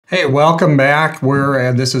Hey, welcome back.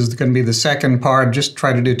 This is going to be the second part. Just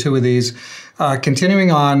try to do two of these.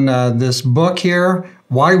 Continuing on this book here,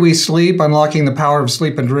 Why We Sleep, Unlocking the Power of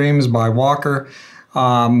Sleep and Dreams by Walker.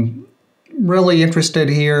 Really interested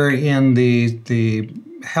here in the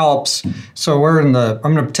helps. So I'm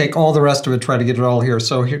going to take all the rest of it, try to get it all here.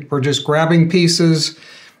 So here, we're just grabbing pieces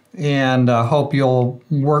and hope you'll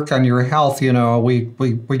work on your health. You know, we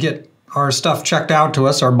get our stuff checked out to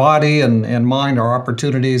us, our body and mind, our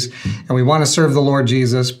opportunities, and we want to serve the Lord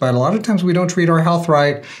Jesus, but a lot of times we don't treat our health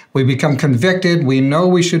right. We become convicted, we know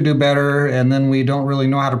we should do better, and then we don't really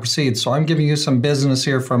know how to proceed. So I'm giving you some business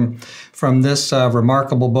here from this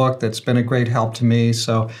remarkable book that's been a great help to me.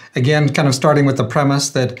 So again, kind of starting with the premise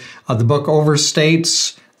that the book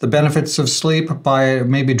overstates the benefits of sleep by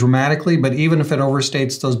maybe dramatically, but even if it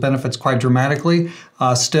overstates those benefits quite dramatically,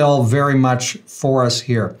 still very much for us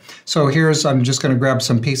here. So I'm just going to grab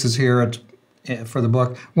some pieces here for the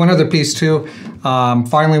book. One other piece too,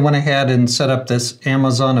 finally went ahead and set up this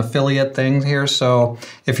Amazon affiliate thing here. So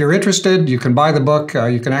if you're interested, you can buy the book.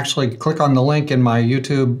 You can actually click on the link in my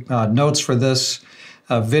YouTube notes for this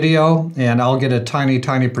video, and I'll get a tiny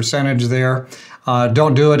percentage there.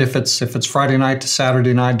 Don't do it if it's Friday night to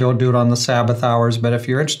Saturday night. Don't do it on the Sabbath hours. But if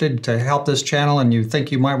you're interested to help this channel and you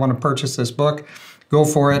think you might want to purchase this book, go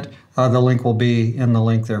for it. The link will be in the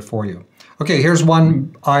link there for you. Okay, here's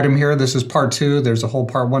one item here. This is part 2. There's a whole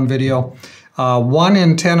part 1 video. 1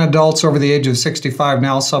 in 10 adults over the age of 65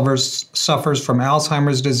 now suffers from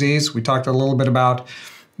Alzheimer's disease. We talked a little bit about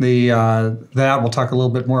that. We'll talk a little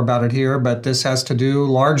bit more about it here, but this has to do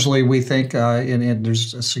largely, we think,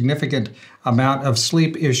 there's a significant amount of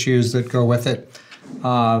sleep issues that go with it,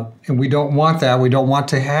 and we don't want that. We don't want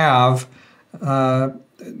to have.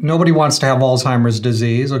 Nobody wants to have Alzheimer's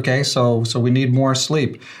disease. Okay, so we need more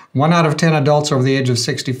sleep. 1 out of 10 adults over the age of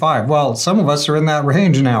 65. Well, some of us are in that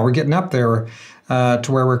range now. We're getting up there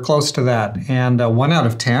to where we're close to that. And 1 out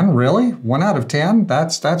of 10, really? 1 out of 10?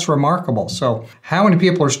 That's remarkable. So how many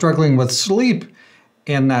people are struggling with sleep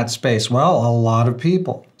in that space? Well, a lot of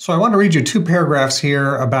people. So I want to read you 2 paragraphs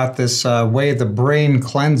here about this way the brain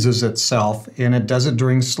cleanses itself, and it does it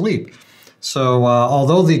during sleep. So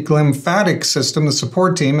although the glymphatic system, the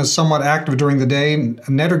support team, is somewhat active during the day,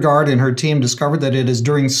 Nedergaard and her team discovered that it is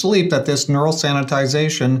during sleep that this neural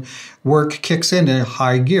sanitization work kicks into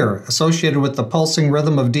high gear. Associated with the pulsing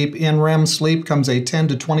rhythm of deep NREM sleep comes a 10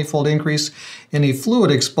 to 20-fold increase in a fluid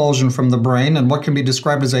expulsion from the brain, and what can be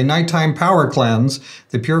described as a nighttime power cleanse.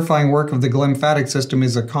 The purifying work of the glymphatic system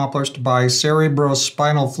is accomplished by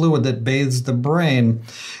cerebrospinal fluid that bathes the brain.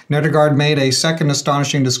 Nedergaard made a second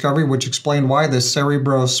astonishing discovery which explained why the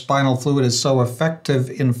cerebrospinal fluid is so effective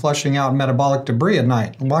in flushing out metabolic debris at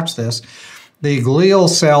night. Watch this. The glial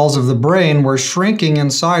cells of the brain were shrinking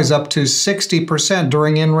in size up to 60%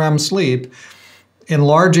 during NREM sleep,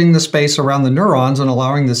 enlarging the space around the neurons and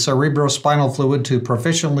allowing the cerebrospinal fluid to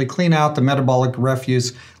proficiently clean out the metabolic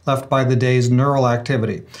refuse left by the day's neural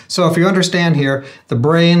activity. So if you understand here, the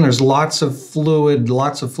brain, there's lots of fluid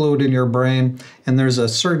in your brain, and there's a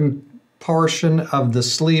certain portion of the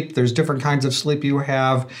sleep. There's different kinds of sleep you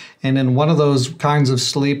have, and in one of those kinds of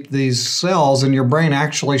sleep, these cells in your brain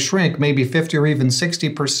actually shrink maybe 50 or even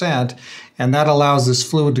 60%, and that allows this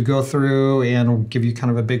fluid to go through and give you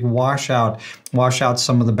kind of a big wash out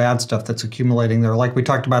some of the bad stuff that's accumulating there. Like we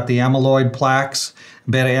talked about the amyloid plaques,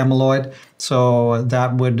 beta amyloid, so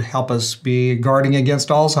that would help us be guarding against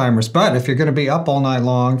Alzheimer's. But if you're going to be up all night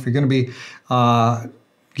long, if you're going to be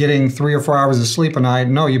getting 3 or 4 hours of sleep a night,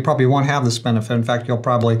 no, you probably won't have this benefit. In fact, you'll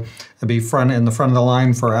probably be in the front of the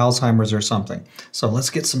line for Alzheimer's or something. So let's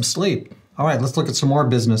get some sleep. All right, let's look at some more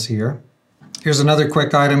business here. Here's another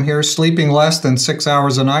quick item here. Sleeping less than 6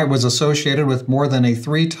 hours a night was associated with more than a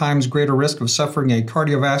 3 times greater risk of suffering a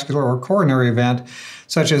cardiovascular or coronary event,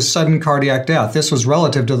 such as sudden cardiac death. This was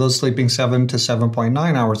relative to those sleeping 7 to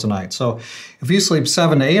 7.9 hours a night. So if you sleep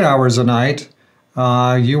 7 to 8 hours a night,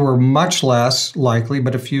 you were much less likely,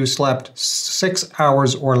 but if you slept 6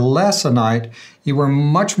 hours or less a night, you were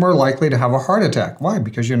much more likely to have a heart attack. Why?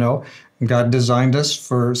 Because, you know, God designed us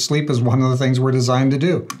for sleep is one of the things we're designed to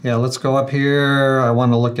do. Yeah, let's go up here. I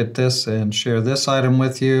want to look at this and share this item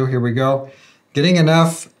with you. Here we go. Getting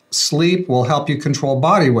enough sleep will help you control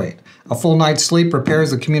body weight. A full night's sleep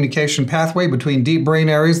repairs the communication pathway between deep brain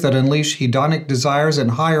areas that unleash hedonic desires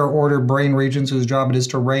and higher order brain regions whose job it is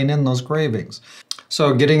to rein in those cravings.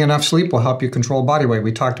 So getting enough sleep will help you control body weight.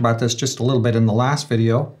 We talked about this just a little bit in the last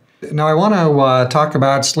video. Now I want to talk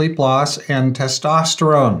about sleep loss and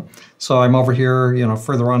testosterone. So I'm over here,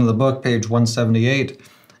 further on in the book, page 178.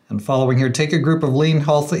 And following here, take a group of lean,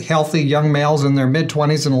 healthy young males in their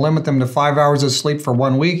mid-20s and limit them to 5 hours of sleep for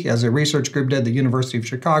 1 week, as a research group did at the University of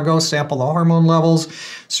Chicago. Sample the hormone levels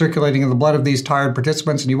circulating in the blood of these tired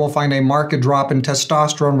participants, and you will find a marked drop in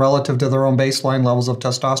testosterone relative to their own baseline levels of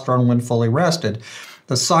testosterone when fully rested.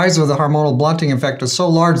 The size of the hormonal blunting effect is so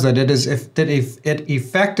large that it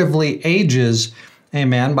effectively ages a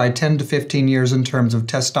man by 10 to 15 years in terms of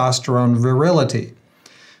testosterone virility.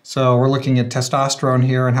 So we're looking at testosterone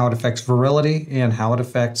here and how it affects virility and how it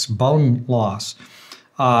affects bone loss.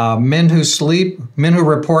 Men who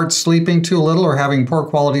report sleeping too little or having poor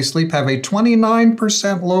quality sleep have a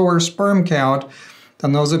 29% lower sperm count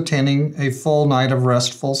than those obtaining a full night of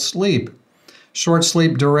restful sleep. Short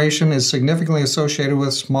sleep duration is significantly associated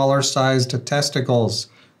with smaller sized testicles.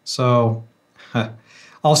 So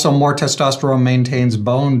also more testosterone maintains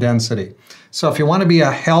bone density. So if you want to be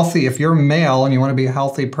if you're male and you want to be a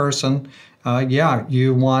healthy person,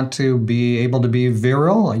 you want to be able to be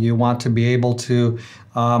virile. You want to be able to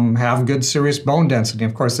have good, serious bone density.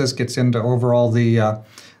 Of course, this gets into overall the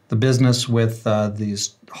business with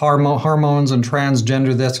these hormones and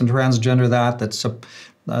transgender this and transgender that.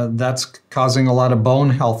 That's causing a lot of bone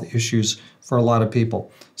health issues for a lot of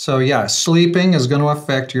people. So yeah, sleeping is going to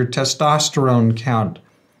affect your testosterone count.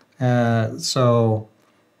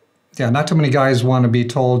 Not too many guys want to be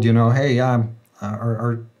told, hey,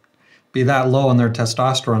 or be that low on their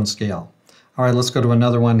testosterone scale. All right, let's go to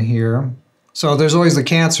another one here. So there's always the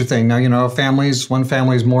cancer thing. Now, one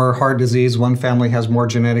family is more heart disease, one family has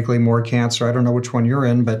genetically more cancer. I don't know which one you're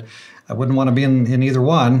in, but I wouldn't want to be in either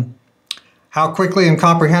one. How quickly and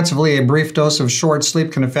comprehensively a brief dose of short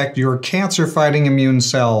sleep can affect your cancer-fighting immune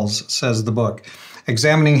cells, says the book.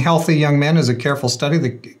 Examining healthy young men is a careful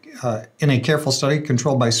study in a careful study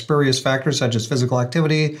controlled by spurious factors such as physical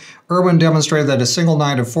activity. Irwin demonstrated that a single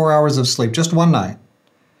night of 4 hours of sleep, just one night,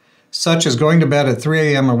 such as going to bed at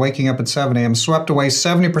 3 a.m. and waking up at 7 a.m., swept away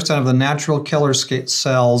 70% of the natural killer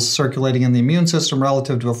cells circulating in the immune system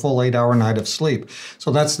relative to a full 8-hour night of sleep.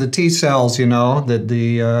 So that's the T cells, that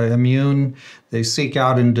the immune, they seek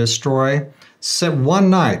out and destroy.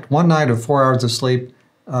 One night of 4 hours of sleep,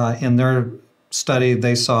 in their study,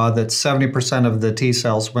 they saw that 70% of the T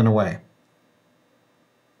cells went away.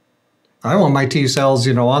 I want my T cells,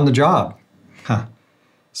 on the job.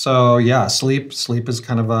 So yeah, sleep is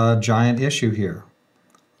kind of a giant issue here.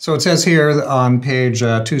 So it says here on page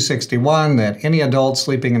 261 that any adult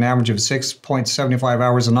sleeping an average of 6.75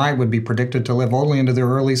 hours a night would be predicted to live only into their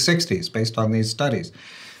early 60s based on these studies.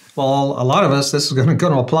 Well, a lot of us, this is going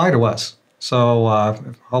to apply to us. So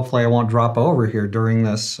hopefully I won't drop over here during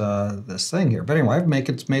this thing here. But anyway, I've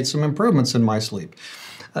made some improvements in my sleep.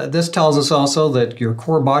 This tells us also that your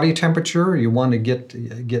core body temperature, you want to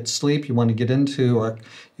get sleep, you want to get into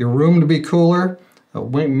your room to be cooler.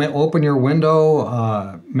 Open your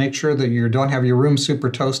window, make sure that you don't have your room super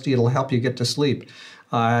toasty. It'll help you get to sleep.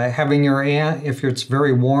 Having if it's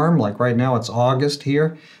very warm, like right now it's August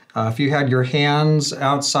here, if you had your hands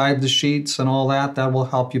outside the sheets and all that, that will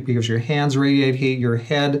help you because your hands radiate heat, your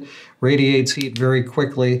head radiates heat very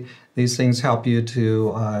quickly. These things help you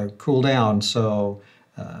to cool down. So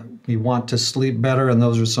we want to sleep better, and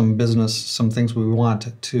those are some things we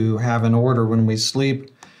want to have in order when we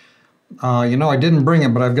sleep. I didn't bring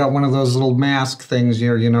it, but I've got one of those little mask things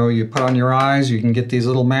here. You put on your eyes, you can get these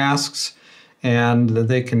little masks, and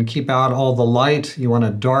they can keep out all the light. You want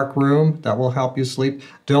a dark room, that will help you sleep.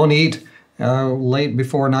 Don't eat late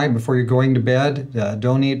before you're going to bed.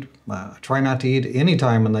 Don't eat, try not to eat any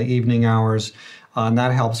time in the evening hours, and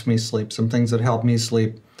that helps me sleep. Some things that help me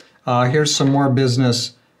sleep. Here's some more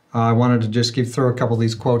business. I wanted to just throw a couple of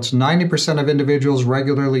these quotes. 90% of individuals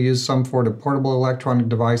regularly use some sort of portable electronic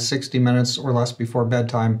device 60 minutes or less before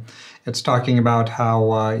bedtime. It's talking about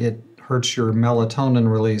how it hurts your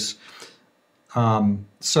melatonin release.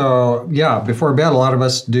 So yeah, before bed, a lot of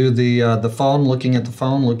us do the phone, looking at the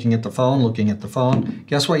phone, looking at the phone, looking at the phone.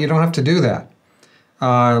 Guess what? You don't have to do that.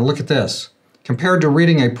 Look at this. Compared to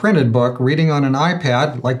reading a printed book, reading on an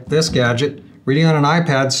iPad, like this gadget, reading on an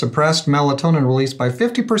iPad suppressed melatonin release by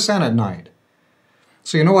 50% at night.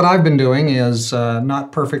 So what I've been doing is,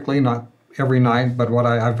 not perfectly, not every night, but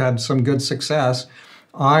I've had some good success.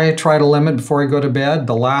 I try to limit before I go to bed.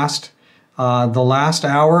 The last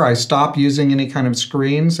hour, I stop using any kind of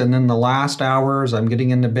screens, and then the last hours, I'm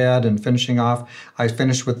getting into bed and finishing off, I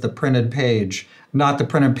finish with the printed page. Not the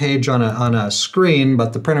printed page on a screen,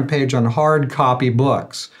 but the printed page on hard copy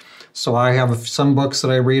books. So I have some books that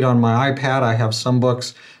I read on my iPad. I have some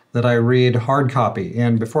books that I read hard copy.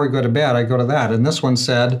 And before I go to bed, I go to that. And this one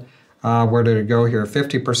said, Where did it go here?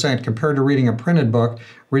 50% compared to reading a printed book.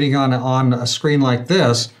 Reading on a screen like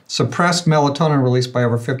this suppressed melatonin released by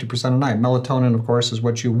over 50% a night. Melatonin, of course, is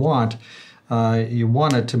what you want. You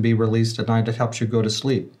want it to be released at night. It helps you go to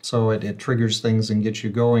sleep. So it triggers things and gets you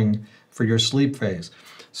going for your sleep phase.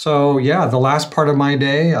 So yeah, the last part of my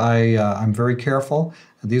day, I'm very careful.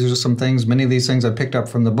 These are just some things, many of these things I picked up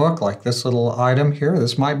from the book, like this little item here.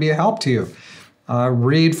 This might be a help to you.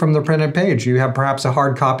 Read from the printed page. You have perhaps a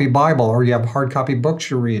hard copy Bible, or you have hard copy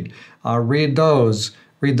books you read. Read those.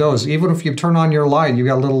 Read those. Even if you turn on your light, you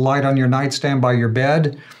got a little light on your nightstand by your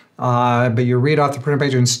bed, but you read off the printed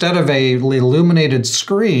page instead of a illuminated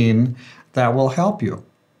screen. That will help you.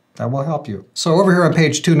 That will help you. So over here on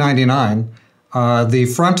page 299, the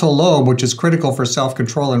frontal lobe, which is critical for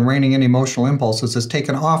self-control and reining in emotional impulses, is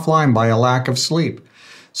taken offline by a lack of sleep.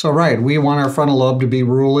 So right, we want our frontal lobe to be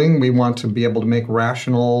ruling. We want to be able to make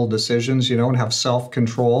rational decisions, and have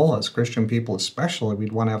self-control. As Christian people especially,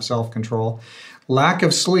 we'd want to have self-control. Lack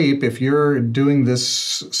of sleep, if you're doing this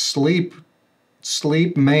sleep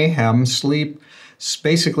mayhem,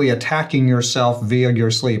 basically attacking yourself via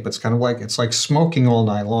your sleep. It's kind of like, it's like smoking all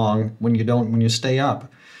night long when you stay up.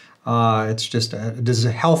 It's just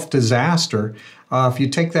a health disaster. If you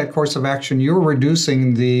take that course of action, you're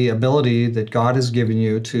reducing the ability that God has given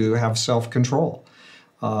you to have self-control.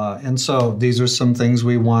 And so these are some things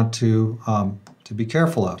we want to be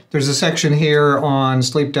careful of. There's a section here on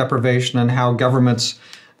sleep deprivation and how governments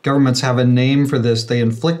have a name for this. They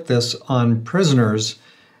inflict this on prisoners.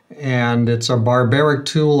 And it's a barbaric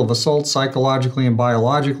tool of assault psychologically and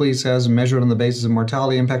biologically, he says, measured on the basis of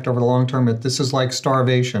mortality impact over the long term. This is like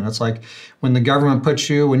starvation. It's like when the government puts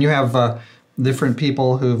you, when you have different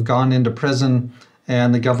people who've gone into prison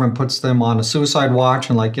and the government puts them on a suicide watch,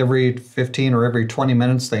 and like every 15 or every 20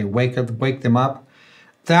 minutes they wake them up.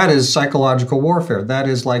 That is psychological warfare. That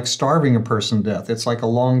is like starving a person to death. It's like a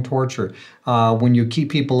long torture when you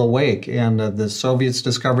keep people awake. And the Soviets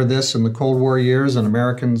discovered this in the Cold War years, and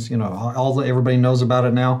Americans, everybody knows about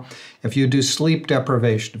it now. If you do sleep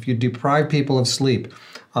deprivation, if you deprive people of sleep,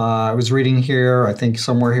 I was reading here, I think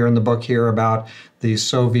somewhere here in the book here, about the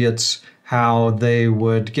Soviets, how they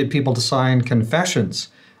would get people to sign confessions.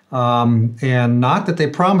 And not that they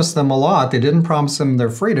promised them a lot. They didn't promise them their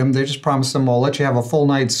freedom. They just promised them, "I'll let you have a full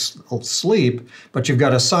night's sleep, but you've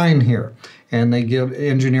got a sign here." And they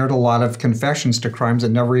engineered a lot of confessions to crimes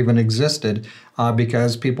that never even existed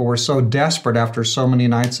because people were so desperate after so many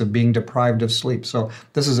nights of being deprived of sleep. So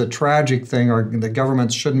this is a tragic thing. The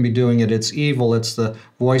government shouldn't be doing it. It's evil. It's the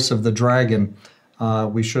voice of the dragon.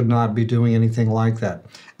 We should not be doing anything like that.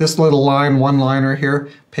 This little one-liner here,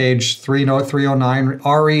 page 309,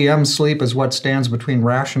 REM sleep is what stands between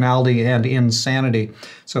rationality and insanity.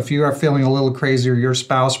 So if you are feeling a little crazy, or your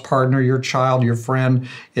spouse, partner, your child, your friend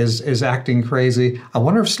is acting crazy, I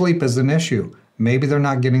wonder if sleep is an issue. Maybe they're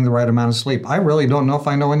not getting the right amount of sleep. I really don't know if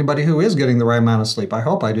I know anybody who is getting the right amount of sleep. I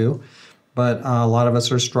hope I do. But a lot of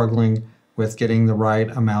us are struggling with getting the right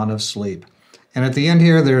amount of sleep. And at the end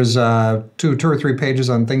here, there's two or three pages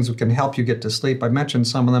on things that can help you get to sleep. I mentioned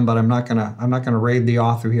some of them, but I'm not gonna raid the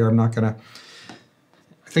author here. I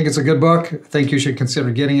think it's a good book. I think you should consider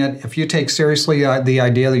getting it. If you take seriously the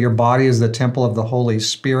idea that your body is the temple of the Holy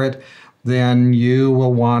Spirit, then you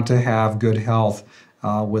will want to have good health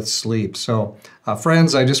with sleep. So,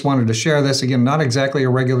 friends, I just wanted to share this. Again, not exactly a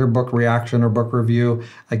regular book reaction or book review.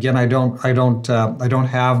 Again, I don't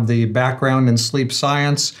have the background in sleep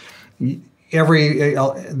science.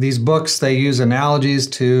 These books, they use analogies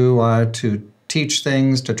to teach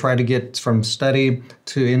things, to try to get from study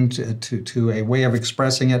to a way of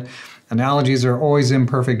expressing it. Analogies are always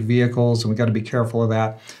imperfect vehicles, and we've got to be careful of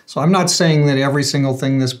that. So I'm not saying that every single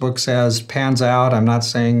thing this book says pans out. I'm not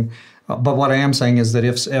saying, but what I am saying is that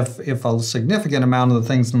if a significant amount of the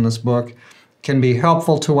things in this book can be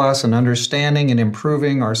helpful to us in understanding and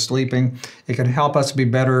improving our sleeping, it can help us be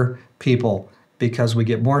better people, because we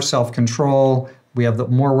get more self-control. We have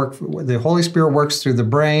more work. The Holy Spirit works through the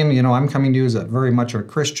brain. I'm coming to you as very much a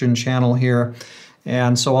Christian channel here.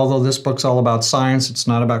 And so although this book's all about science, it's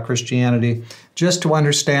not about Christianity. Just to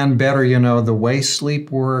understand better, the way sleep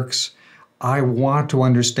works, I want to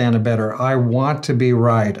understand it better. I want to be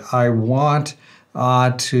right. I want my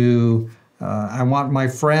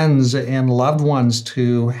friends and loved ones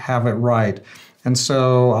to have it right. And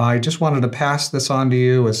so I just wanted to pass this on to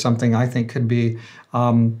you as something I think could be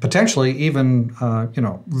potentially even,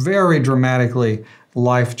 very dramatically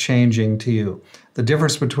life-changing to you. The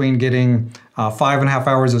difference between getting 5.5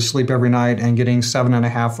 hours of sleep every night and getting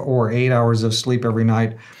 7.5 or 8 hours of sleep every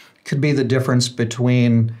night could be the difference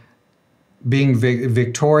between being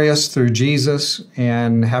victorious through Jesus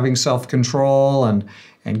and having self-control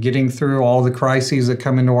and getting through all the crises that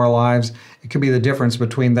come into our lives. It could be the difference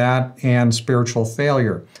between that and spiritual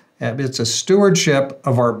failure. It's a stewardship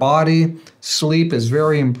of our body. Sleep is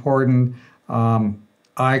very important.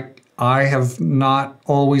 I have not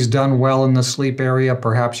always done well in the sleep area.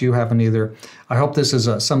 Perhaps you haven't either. I hope this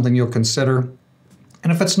is something you'll consider.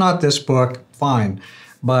 And if it's not this book, fine.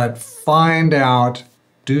 But find out,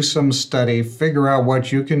 do some study, figure out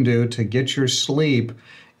what you can do to get your sleep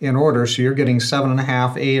in order so you're getting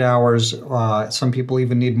 7.5, 8 hours. Some people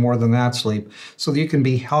even need more than that sleep, so that you can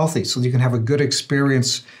be healthy, so that you can have a good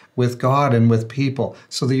experience with God and with people,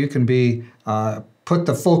 so that you can be put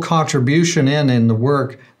the full contribution in the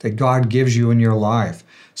work that God gives you in your life.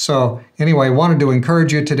 So anyway, I wanted to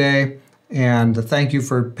encourage you today and thank you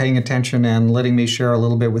for paying attention and letting me share a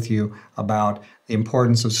little bit with you about the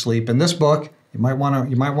importance of sleep. In this book, you might want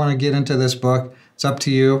to get into this book. It's up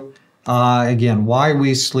to you. Again, Why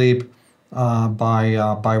We Sleep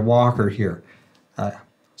by Walker here.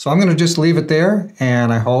 So I'm going to just leave it there,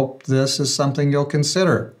 and I hope this is something you'll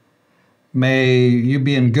consider. May you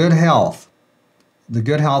be in good health, the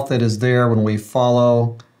good health that is there when we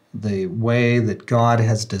follow the way that God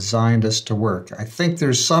has designed us to work. I think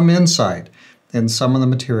there's some insight in some of the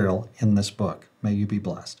material in this book. May you be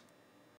blessed.